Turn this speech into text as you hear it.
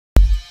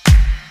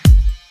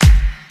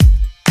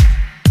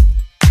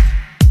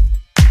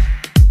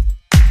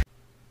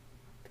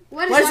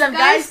What's up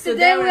guys?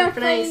 Today we are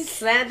playing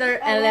Slender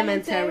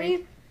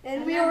Elementary.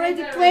 And we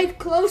already played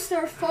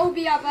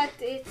claustrophobia, but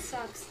it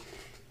sucks.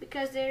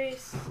 Because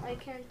I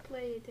can't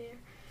play it there.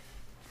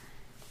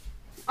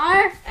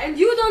 And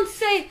you don't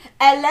say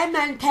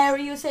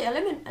elementary, you say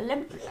element. I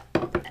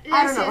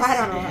don't know.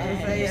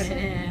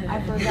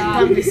 I forgot.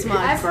 Don't be smart.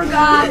 I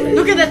forgot.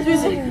 Look at that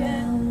music.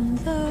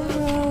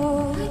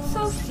 It's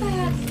so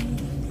sad.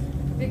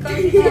 Because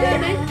it's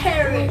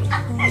elementary.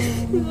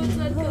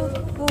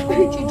 What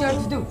did you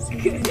just do?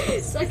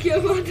 Suck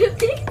your mother.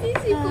 Take this,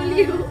 for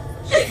you.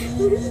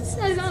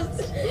 Shut up.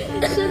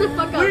 Shut the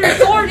fuck up. We're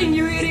recording,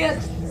 you idiot.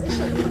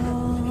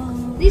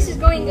 This is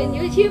going on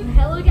YouTube.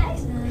 Hello,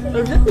 guys.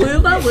 Okay,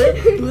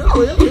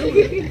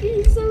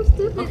 He's so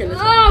stupid. let's go.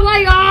 Oh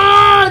my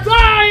god! Where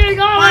are you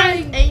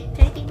going? Hey,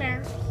 teddy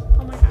bear.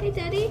 Oh my god. Hey,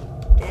 Daddy.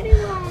 Daddy,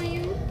 where are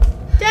you?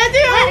 Daddy!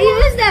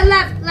 Use that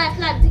left.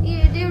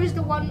 Yeah, there is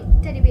the one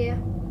teddy bear.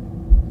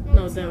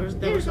 No, there was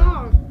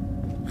arm.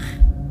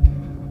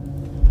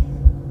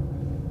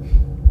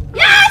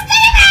 Yes,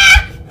 teddy bear!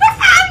 We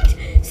found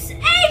 8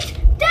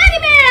 teddy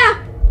bear!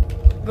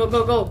 Go.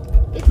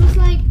 It was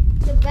like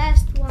the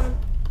best one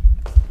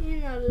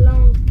in a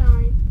long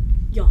time.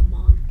 Yeah,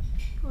 man.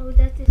 Oh,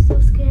 that is so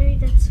scary,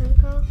 that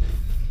circle.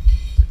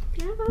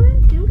 Can I go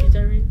in? Can we Is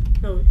there in?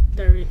 No,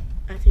 there is.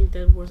 I think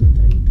there wasn't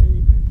any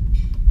teddy bear.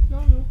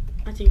 No.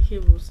 I think he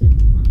was in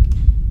one.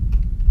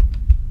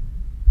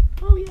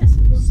 Oh, yes,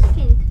 it was.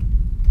 Second.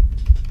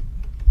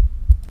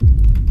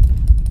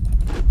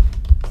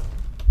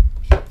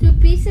 Two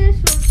pieces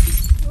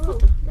or... Whoa,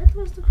 that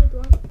was the good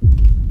one.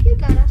 You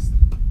got us.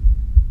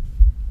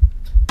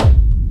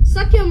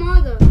 Suck your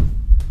mother.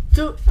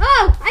 Two.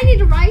 Oh, I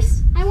need a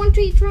rice. I want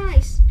to eat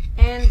rice.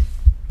 And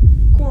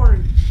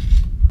corn.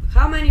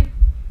 How many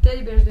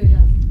teddy bears do you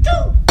have?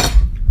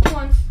 2.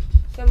 Once.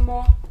 Some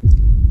more.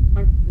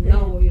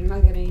 No, you're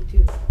not gonna eat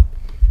 2.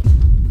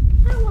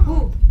 I want.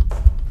 Who?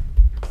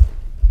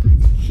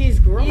 He's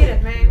growing. Eat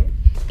it, man.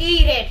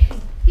 Eat it.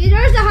 Here,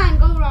 there's the hand.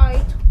 Go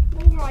right.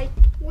 Go right.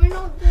 We're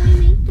not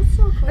going into the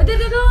circle. Right.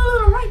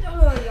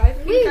 I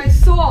think I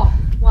saw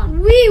one.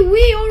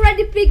 We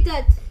already picked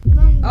that.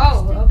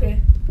 Oh, okay.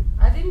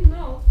 I didn't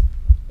know.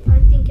 I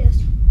think yes.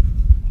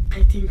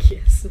 I think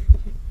yes.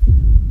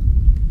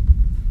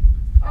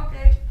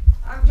 Okay,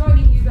 I'm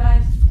joining you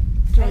guys.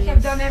 I Join have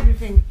us. done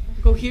everything.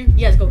 Go here?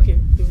 Yes, go here.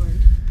 You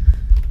weren't.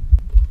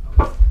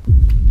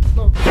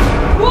 No.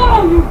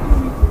 Whoa!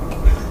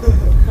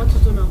 What to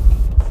do now?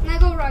 Now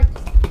go right.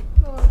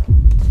 Go right.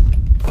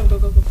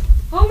 Go.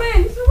 Oh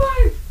man, you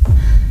survived!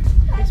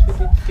 Yes, we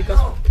did. Because.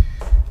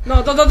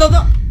 No.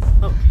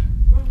 Okay.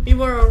 We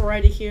were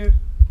already here.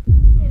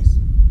 Yes.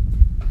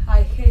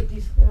 I hate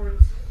these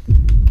horns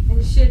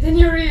and shit, and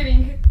you're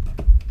eating.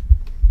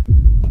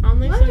 I'll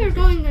make Why some- we're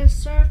going in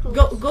circles?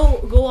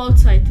 Go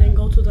outside and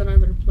go to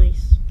another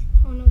place.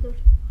 Another.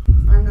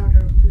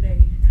 Another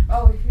play.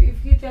 Oh, if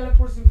he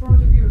teleports in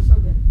front of you, you're so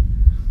dead.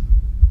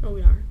 No,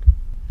 we aren't.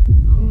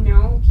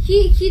 No.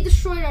 He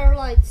destroyed our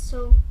lights,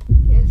 so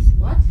yes.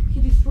 What? He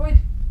destroyed.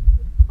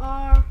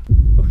 Our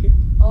Go here.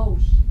 Oh,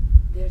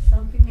 there's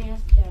something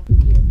nasty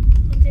happened here.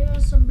 there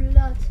was some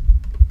blood.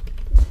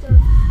 They're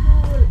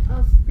full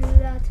of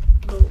blood.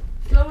 Go.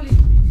 Slowly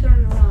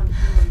turn around.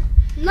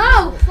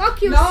 No,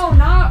 fuck you. No,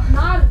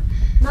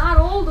 not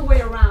all the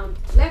way around.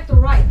 Left or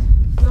right.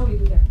 Slowly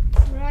do that.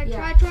 Right,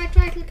 Yeah. right,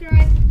 click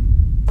right.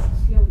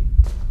 Slowly.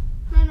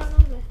 No,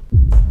 there.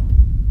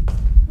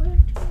 Where?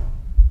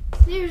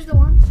 There's the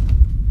one.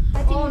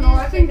 I think Oh no,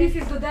 I think this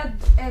is the dead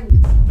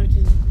end.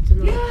 It's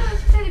another.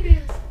 Yes, teddy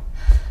bear.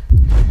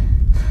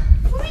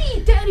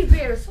 3 teddy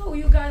bears. Oh,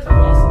 you guys are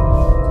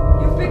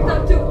awesome. You picked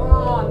up 2.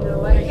 Oh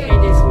no, I hate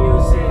hate this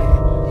music.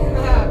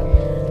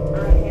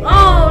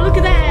 Oh, look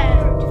at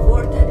that!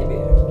 4 teddy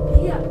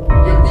bears. Yeah.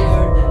 And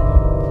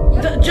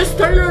they're dead. Just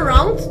turn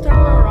around. He's going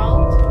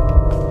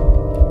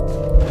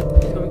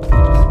to put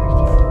us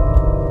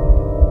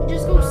right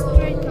Just go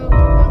straight now.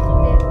 Not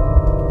through there.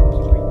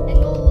 here. And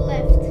go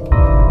left.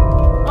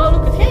 Oh,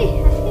 look at him. Hey,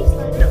 I think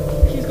Slender. No,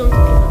 he's going to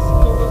kill us.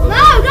 Go.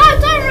 No,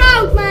 turn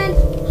around, man.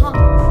 Huh.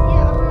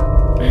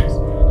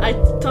 Yeah, I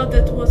thought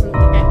that wasn't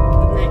an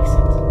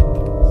exit.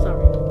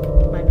 Sorry.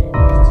 My bad.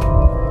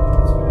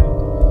 That's right.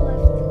 Go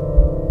left.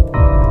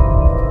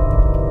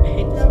 I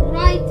hate this The one.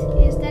 right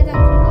is that end. No,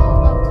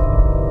 out.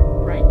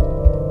 Right?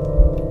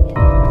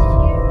 Yeah,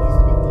 here is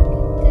I think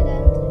dead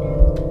end and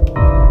we're going to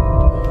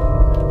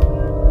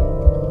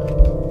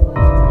collect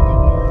 5 teddy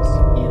bears.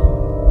 Ew.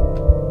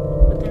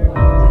 But they're not.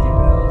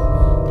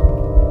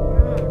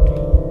 Where are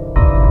they?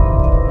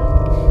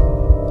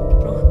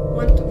 Oh,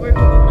 where to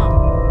go now?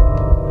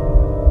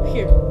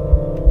 Here.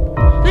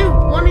 No,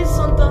 one is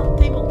on the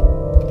table.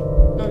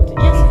 No,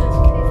 yes, it is.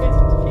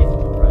 Fifth,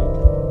 right.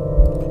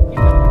 You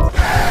got it.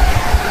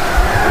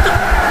 What the?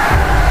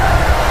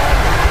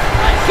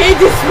 I hate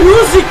this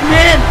music,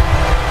 man!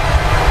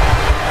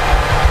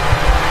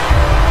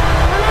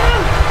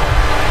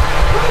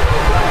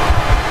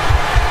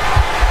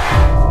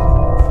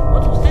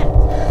 What was that?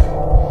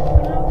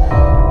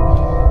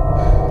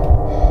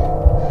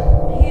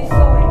 He's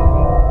so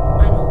angry.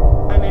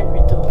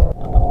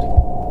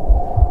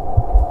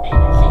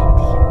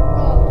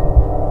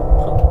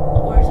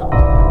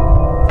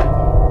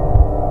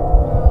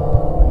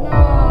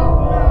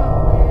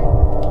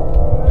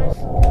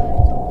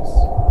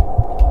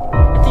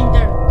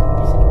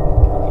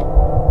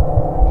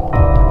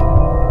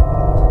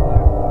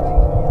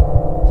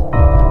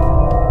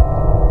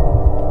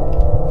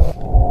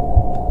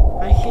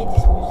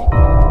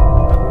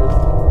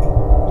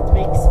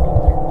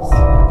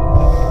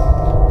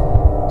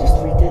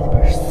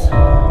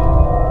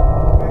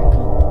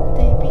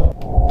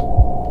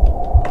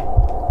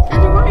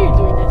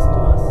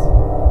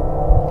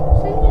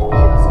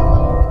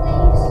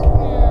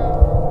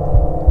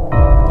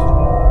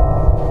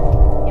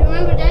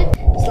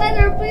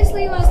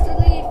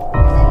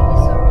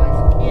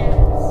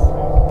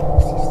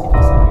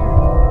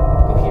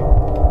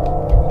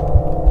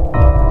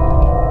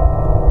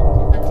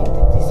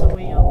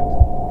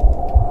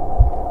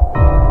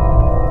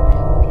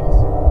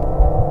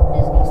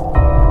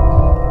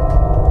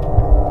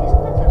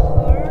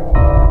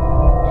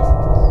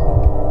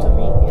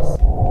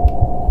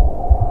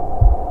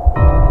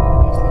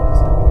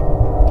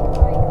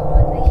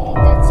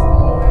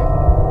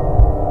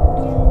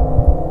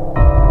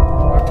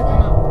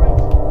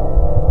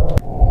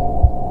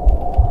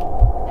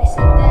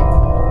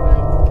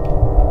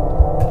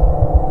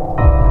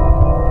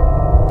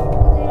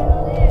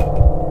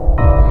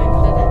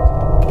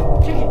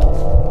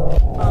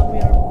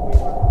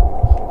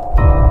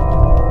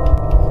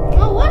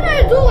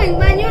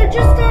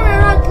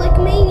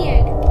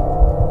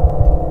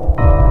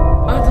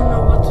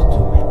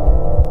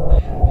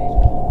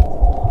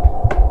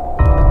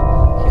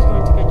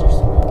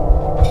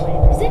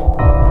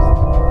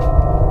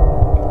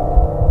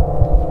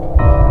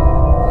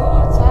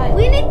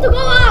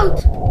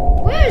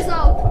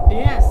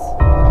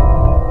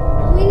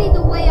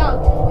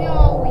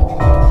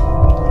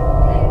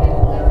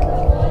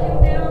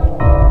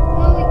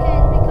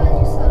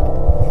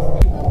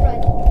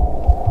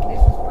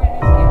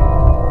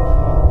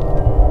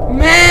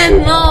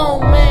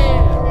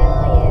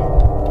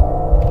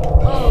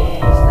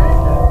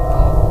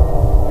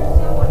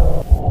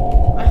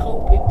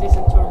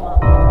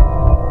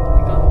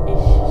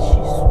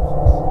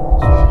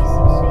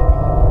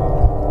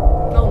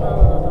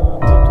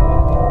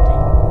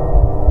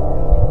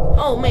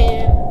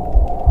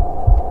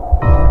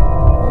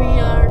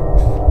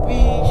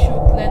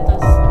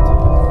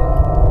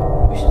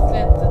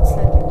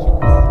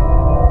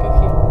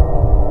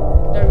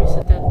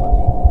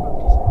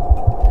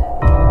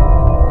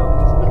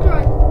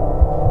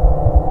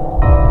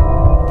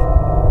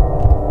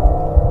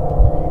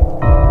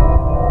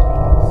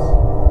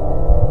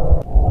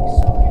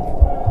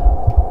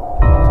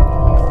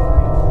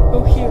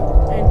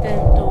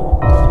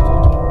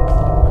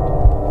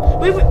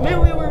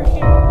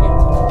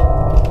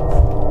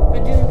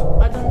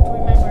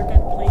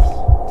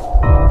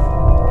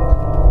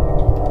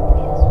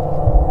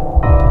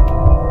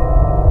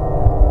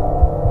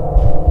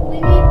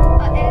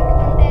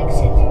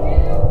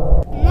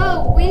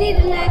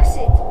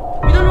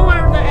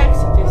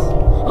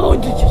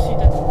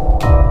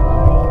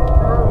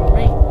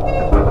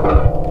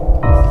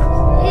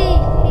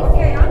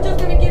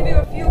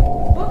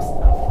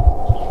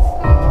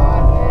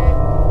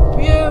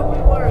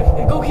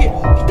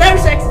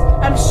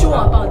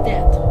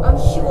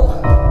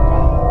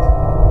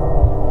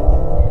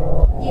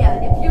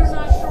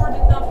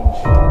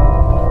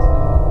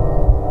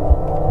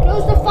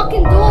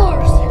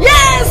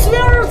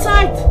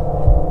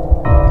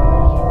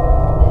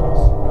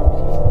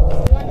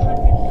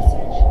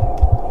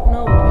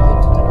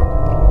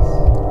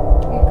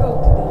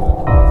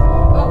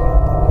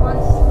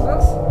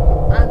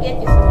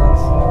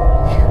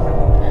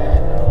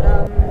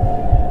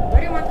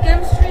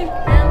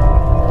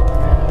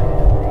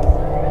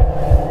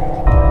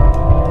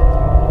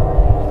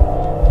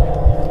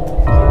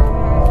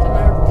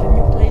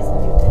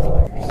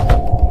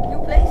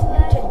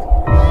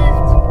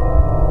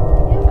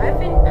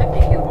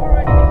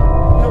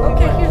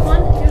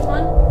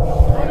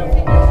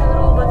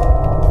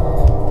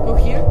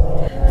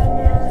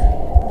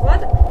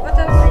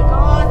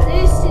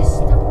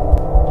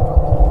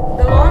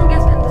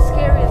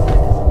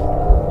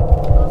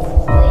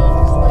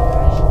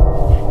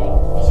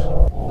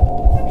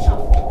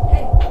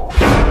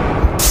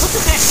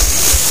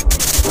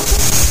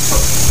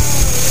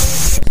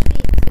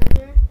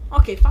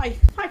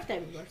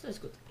 teddy bears. That's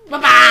good. Bye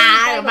bye.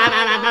 Bye, bye,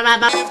 bye, bye,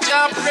 bye. Lift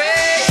your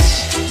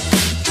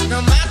praise,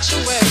 no matter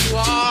where you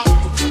are.